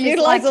 right?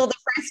 Utilize all the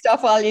free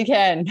stuff while you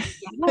can.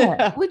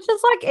 Yeah, which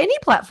is like any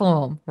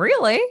platform,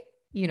 really.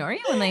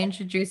 When they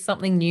introduce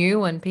something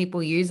new and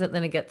people use it,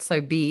 then it gets so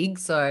big,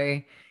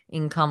 so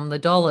in come the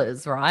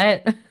dollars,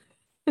 right?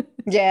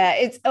 Yeah,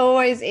 it's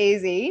always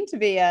easy to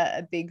be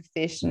a big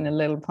fish in a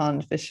little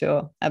pond, for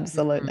sure.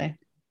 Absolutely.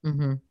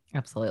 Mm-hmm.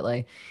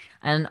 Absolutely.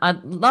 And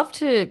I'd love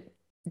to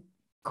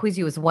quiz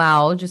you as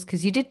well, just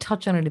because you did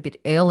touch on it a bit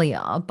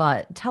earlier,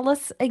 but tell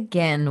us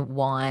again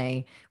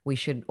why we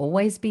should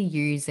always be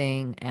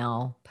using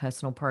our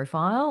personal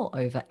profile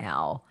over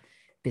our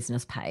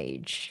business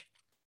page.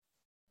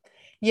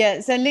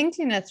 Yeah, so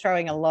LinkedIn are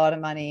throwing a lot of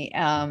money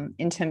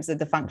in terms of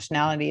the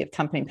functionality of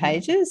company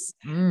pages.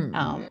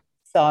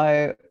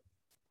 So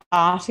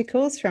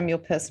articles from your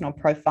personal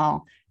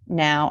profile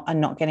now are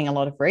not getting a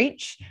lot of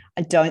reach.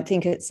 I don't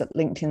think it's that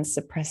LinkedIn's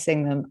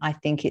suppressing them. I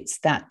think it's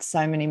that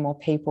so many more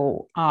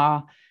people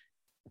are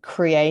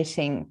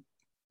creating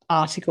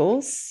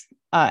articles.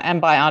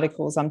 And by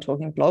articles, I'm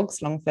talking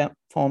blogs, long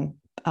form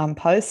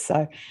posts.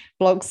 So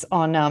blogs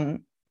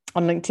on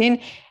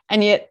LinkedIn.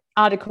 And yet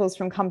articles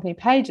from company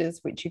pages,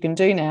 which you can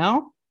do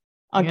now,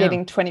 are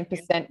getting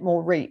 20%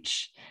 more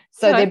reach.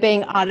 So they're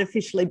being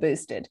artificially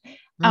boosted.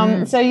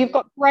 So you've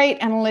got great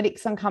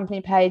analytics on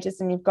company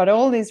pages, and you've got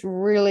all these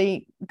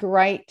really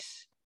great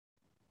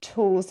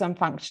tools and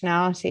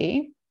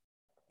functionality.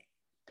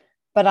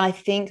 But I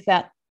think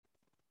that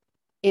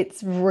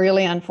it's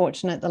really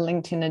unfortunate that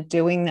LinkedIn are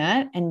doing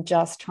that and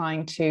just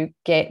trying to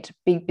get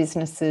big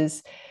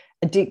businesses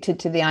addicted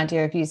to the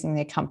idea of using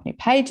their company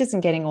pages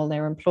and getting all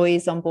their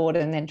employees on board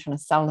and then trying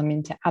to sell them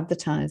into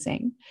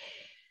advertising.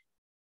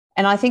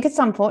 And I think it's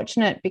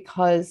unfortunate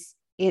because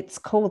it's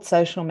called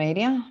social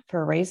media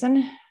for a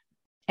reason.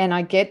 And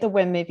I get that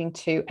we're moving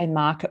to a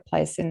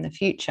marketplace in the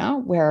future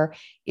where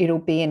it'll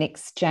be an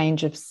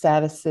exchange of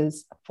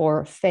services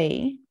for a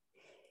fee.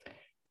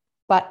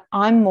 But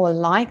I'm more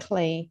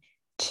likely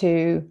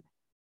to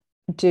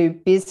do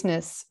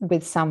business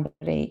with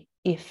somebody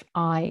if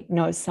I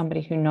know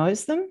somebody who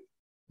knows them.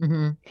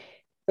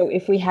 So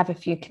if we have a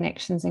few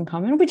connections in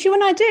common, which you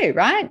and I do,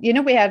 right? You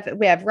know, we have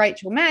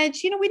Rachel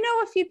Madge, you know, we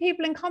know a few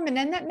people in common,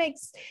 and that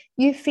makes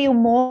you feel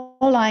more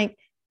like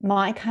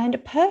my kind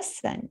of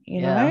person, you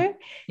know?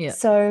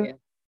 So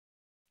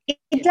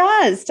it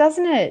does,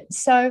 doesn't it?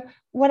 So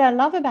what I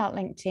love about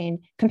LinkedIn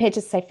compared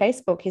to, say,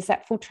 Facebook is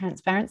that full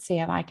transparency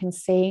of I can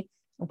see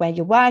where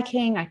you're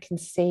working, I can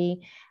see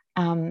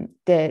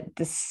the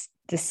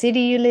city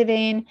you live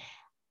in,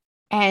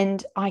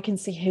 and I can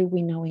see who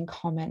we know in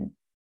common.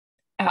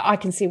 I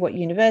can see what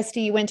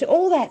university you went to,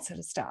 all that sort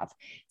of stuff.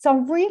 So I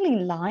really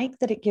like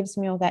that it gives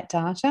me all that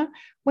data.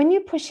 When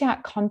you push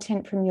out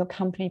content from your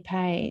company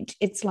page,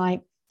 it's like,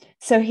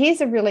 so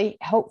here's a really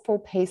helpful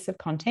piece of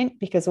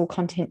content, because all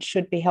content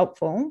should be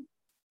helpful,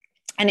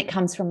 and it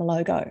comes from a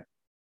logo.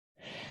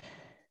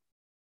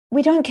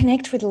 We don't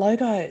connect with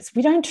logos.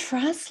 We don't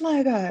trust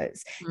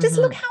logos. Just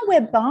look how we're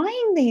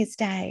buying these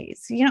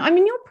days. You know, I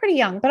mean, you're pretty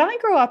young, but I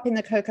grew up in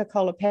the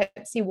Coca-Cola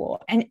Pepsi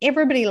war, and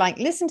everybody like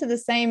listened to the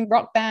same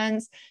rock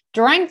bands,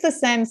 drank the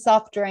same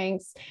soft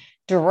drinks,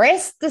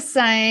 dressed the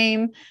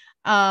same.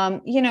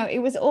 You know, it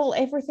was all,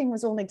 everything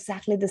was all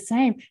exactly the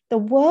same. The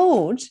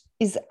world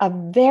is a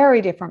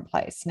very different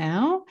place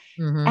now.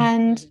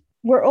 And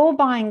we're all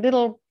buying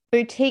little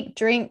boutique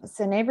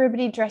drinks, and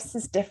everybody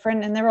dresses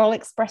different, and they're all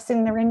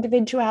expressing their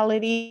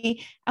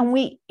individuality, and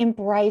we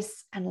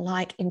embrace and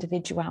like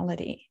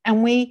individuality,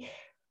 and we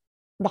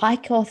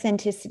like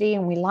authenticity,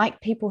 and we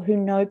like people who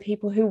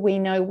we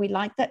know. We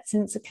like that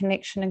sense of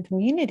connection and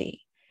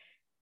community.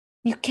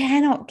 You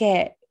cannot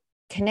get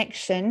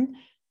connection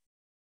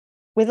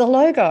with a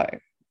logo,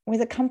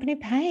 with a company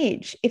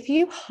page. If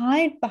you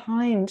hide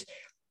behind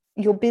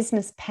your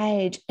business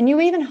page, and you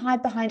even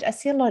hide behind, I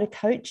see a lot of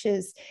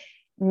coaches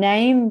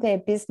name their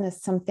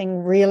business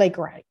something really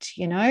great,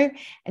 you know,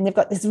 and they've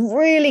got this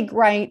really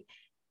great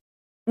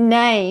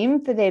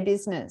name for their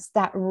business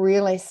that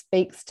really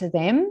speaks to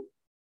them.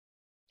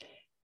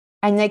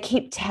 And they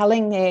keep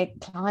telling their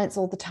clients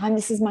all the time,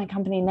 this is my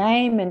company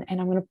name, and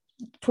I'm going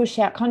to push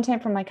out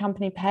content from my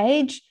company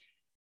page.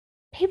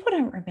 People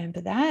don't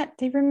remember that.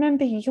 They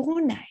remember your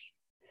name.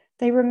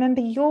 They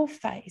remember your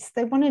face.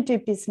 They want to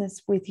do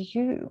business with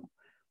you.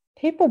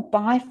 People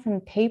buy from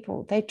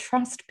people. They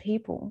trust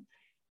people.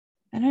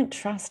 I don't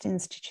trust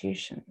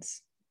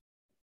institutions.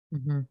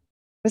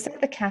 Was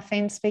that the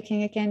caffeine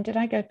speaking again? Did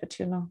I go for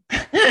too long?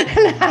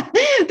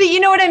 But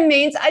you know what I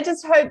mean? I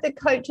just hope that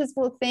coaches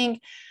will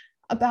think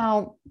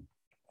about,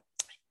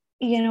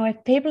 you know,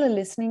 if people are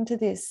listening to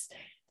this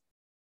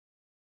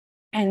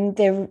and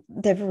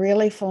they've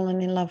really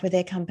fallen in love with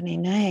their company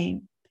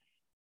name,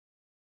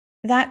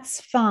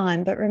 that's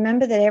fine. But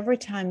remember that every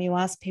time you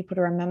ask people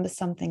to remember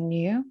something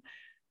new,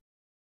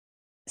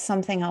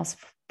 something else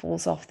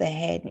falls off their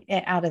head,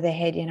 out of their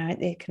head. You know,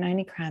 they can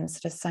only cram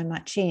sort of so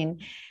much in.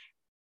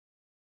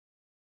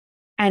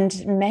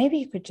 And maybe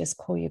you could just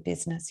call your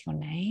business your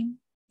name,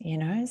 you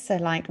know. So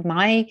like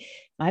my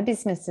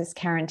business is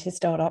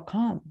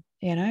KarenTisdale.com,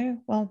 you know.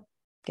 Well,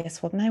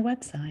 guess what my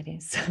website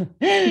is?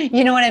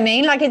 You know what I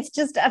mean? Like, it's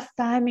just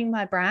affirming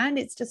my brand.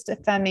 It's just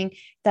affirming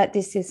that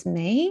this is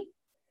me.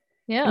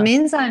 It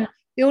means I'm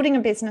building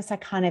a business I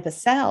can't ever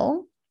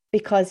sell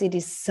because it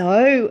is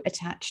so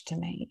attached to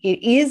me.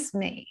 It is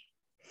me.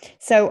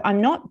 So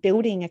I'm not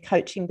building a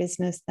coaching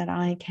business that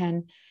I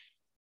can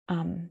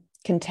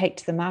take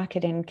to the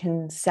market and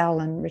can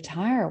sell and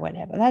retire or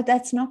whatever.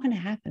 That's not going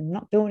to happen. I'm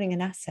not building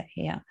an asset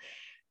here.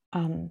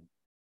 And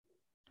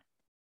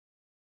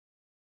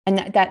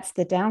that's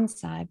the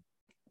downside.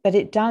 But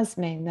it does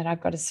mean that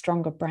I've got a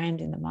stronger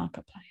brand in the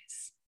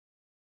marketplace.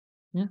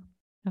 Yeah,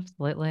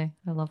 absolutely.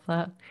 I love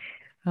that.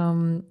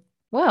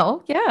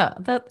 Well, yeah,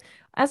 that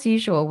as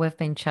usual, we've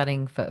been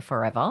chatting for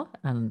forever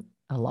and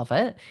I love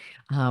it.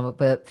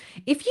 But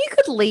if you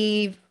could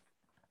leave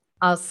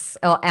us,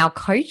 or our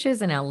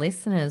coaches and our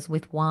listeners,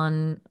 with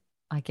one,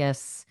 I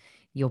guess,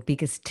 your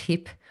biggest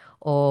tip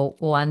or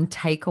one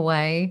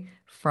takeaway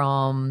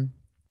from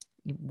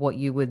what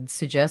you would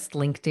suggest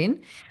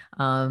LinkedIn,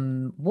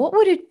 what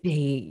would it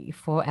be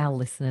for our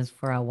listeners,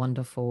 for our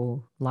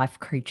wonderful life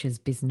coaches,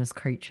 business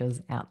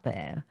coaches out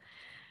there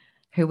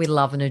who we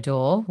love and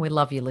adore? We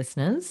love you,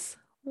 listeners.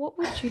 What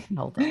would you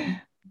tell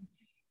them?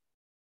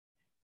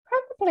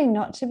 Probably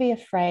not to be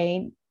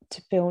afraid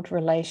to build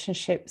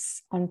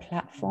relationships on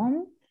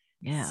platform.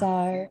 Yeah.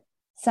 So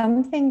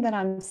something that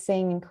I'm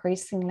seeing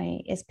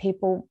increasingly is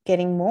people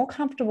getting more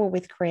comfortable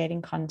with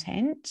creating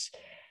content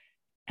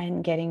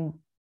and getting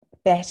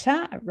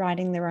better at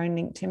writing their own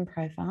LinkedIn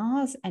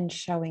profiles and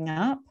showing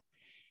up.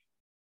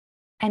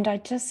 And I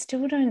just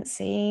still don't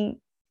see,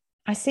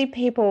 I see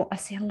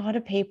a lot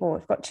of people,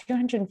 I've got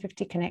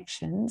 250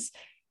 connections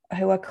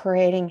who are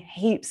creating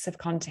heaps of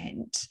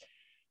content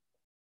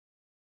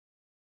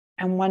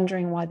and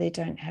wondering why they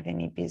don't have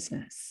any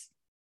business.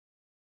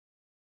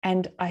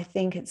 And I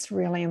think it's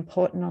really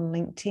important on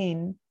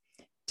LinkedIn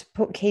to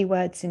put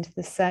keywords into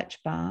the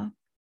search bar,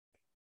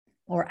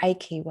 or a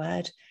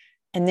keyword,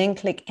 and then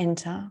click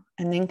enter,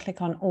 and then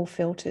click on all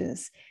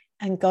filters,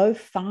 and go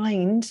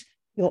find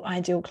your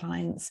ideal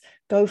clients.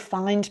 Go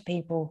find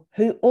people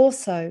who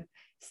also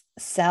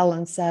sell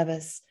and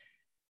service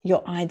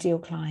your ideal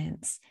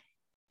clients,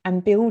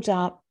 and build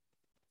up.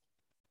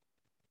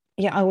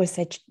 Yeah, I always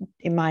say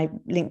in my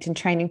LinkedIn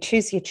training,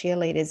 choose your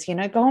cheerleaders.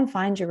 Go and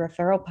find your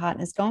referral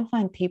partners. Go and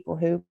find people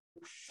who,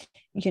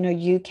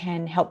 you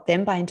can help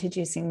them by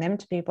introducing them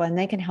to people, and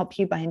they can help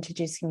you by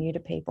introducing you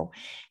to people.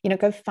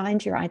 Go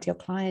find your ideal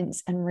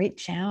clients and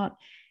reach out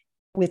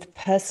with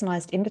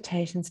personalized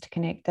invitations to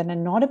connect that are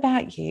not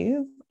about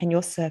you and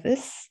your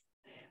service,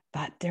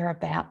 but they're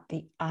about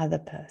the other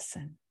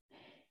person.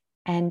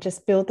 And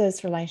just build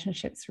those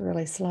relationships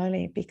really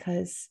slowly,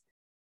 because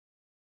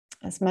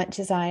as much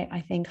as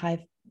I think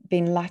I've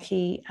been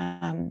lucky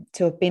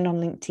to have been on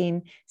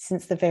LinkedIn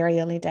since the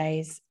very early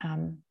days,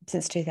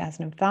 since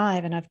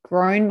 2005, and I've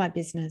grown my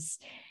business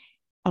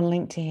on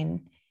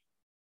LinkedIn,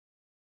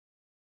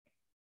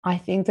 I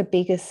think the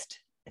biggest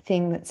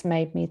thing that's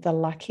made me the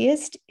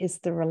luckiest is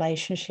the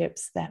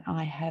relationships that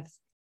I have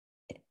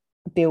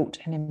built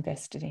and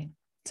invested in.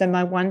 So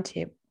my one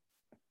tip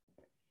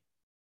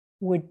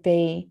would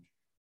be,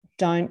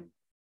 don't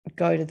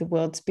go to the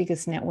world's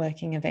biggest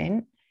networking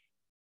event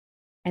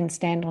and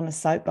stand on a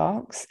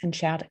soapbox and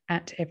shout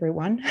at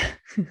everyone.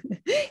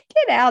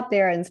 Get out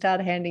there and start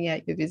handing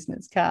out your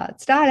business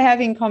cards. Start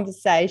having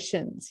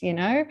conversations,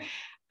 and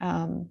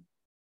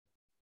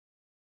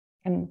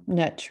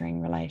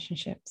nurturing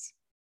relationships.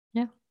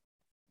 Yeah.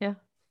 Yeah.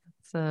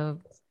 It's a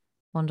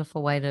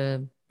wonderful way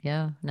to,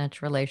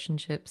 nurture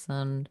relationships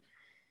and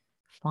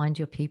find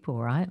your people,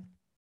 right?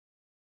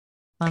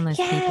 Find those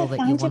people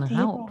that you want to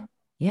help.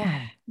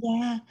 Yeah.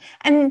 Yeah.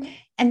 And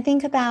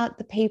think about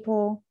the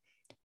people,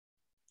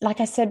 like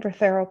I said,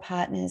 referral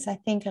partners. I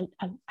think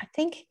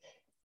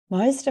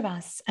most of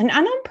us, and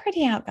I'm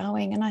pretty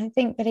outgoing, and I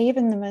think, but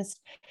even the most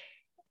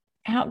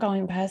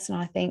outgoing person,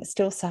 I think,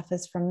 still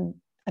suffers from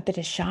a bit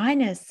of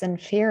shyness and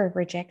fear of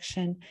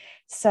rejection.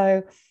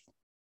 So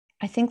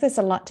I think there's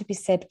a lot to be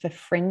said for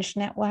fringe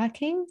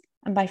networking.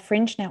 And by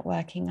fringe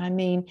networking, I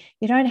mean,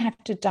 you don't have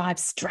to dive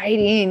straight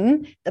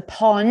in the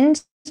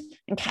pond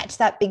and catch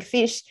that big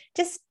fish.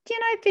 Just,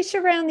 fish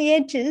around the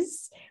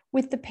edges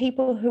with the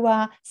people who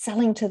are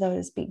selling to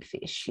those big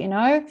fish.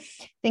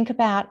 Think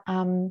about,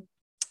 the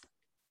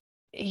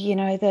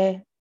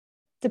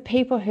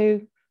people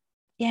who,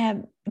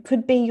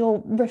 could be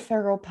your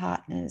referral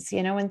partners,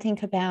 and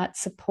think about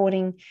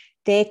supporting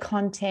their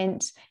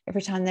content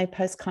every time they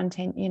post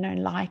content,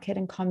 like it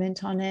and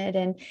comment on it,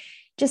 and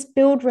just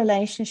build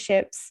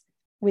relationships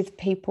with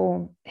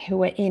people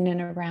who are in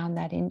and around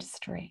that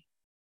industry.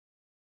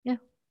 Yeah.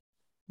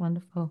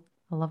 Wonderful.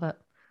 I love it.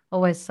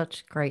 Always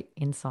such great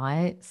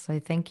insight. So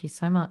thank you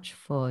so much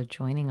for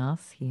joining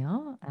us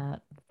here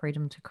at the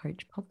Freedom to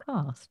Coach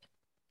podcast.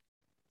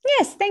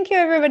 Yes, thank you,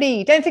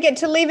 everybody. Don't forget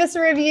to leave us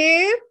a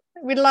review.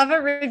 We'd love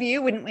a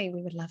review, wouldn't we?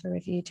 We would love a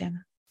review,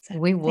 Gemma. So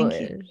we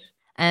would.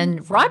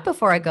 And right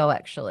before I go,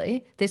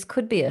 actually, this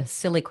could be a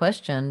silly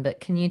question,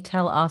 but can you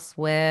tell us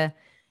where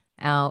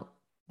our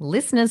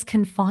listeners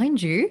can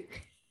find you?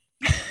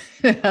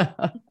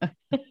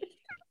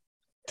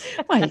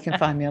 Well, you can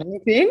find me on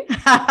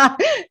LinkedIn.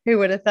 Who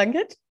would have thunk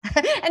it?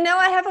 And now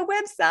I have a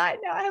website.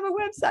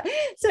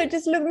 So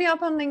just look me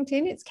up on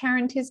LinkedIn. It's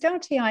Karen Tisdell,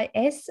 Tisdell,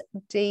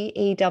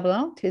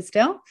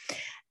 Tisdell.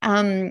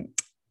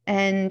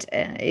 And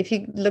if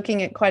you're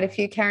looking at quite a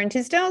few Karen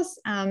Tisdells,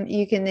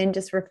 you can then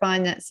just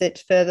refine that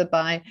search further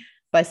by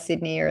by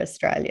Sydney or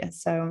Australia.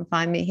 So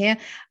find me here,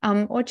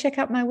 or check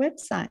out my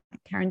website,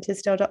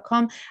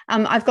 karentisdale.com.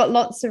 I've got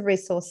lots of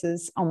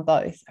resources on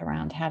both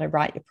around how to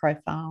write your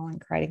profile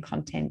and creating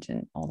content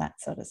and all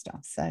that sort of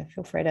stuff. So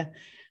feel free to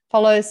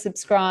follow,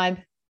 subscribe,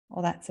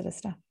 all that sort of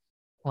stuff.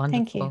 Wonderful.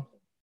 Thank you.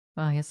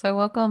 Oh, you're so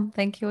welcome.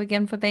 Thank you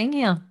again for being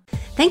here.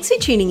 Thanks for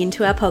tuning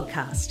into our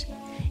podcast.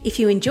 If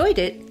you enjoyed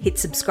it, hit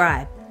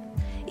subscribe.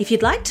 If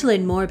you'd like to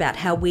learn more about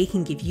how we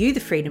can give you the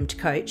freedom to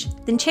coach,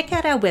 then check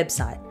out our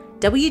website,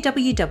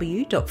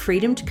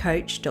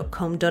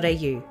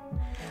 www.freedomtocoach.com.au.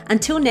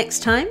 Until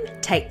next time,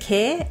 take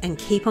care and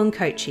keep on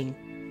coaching.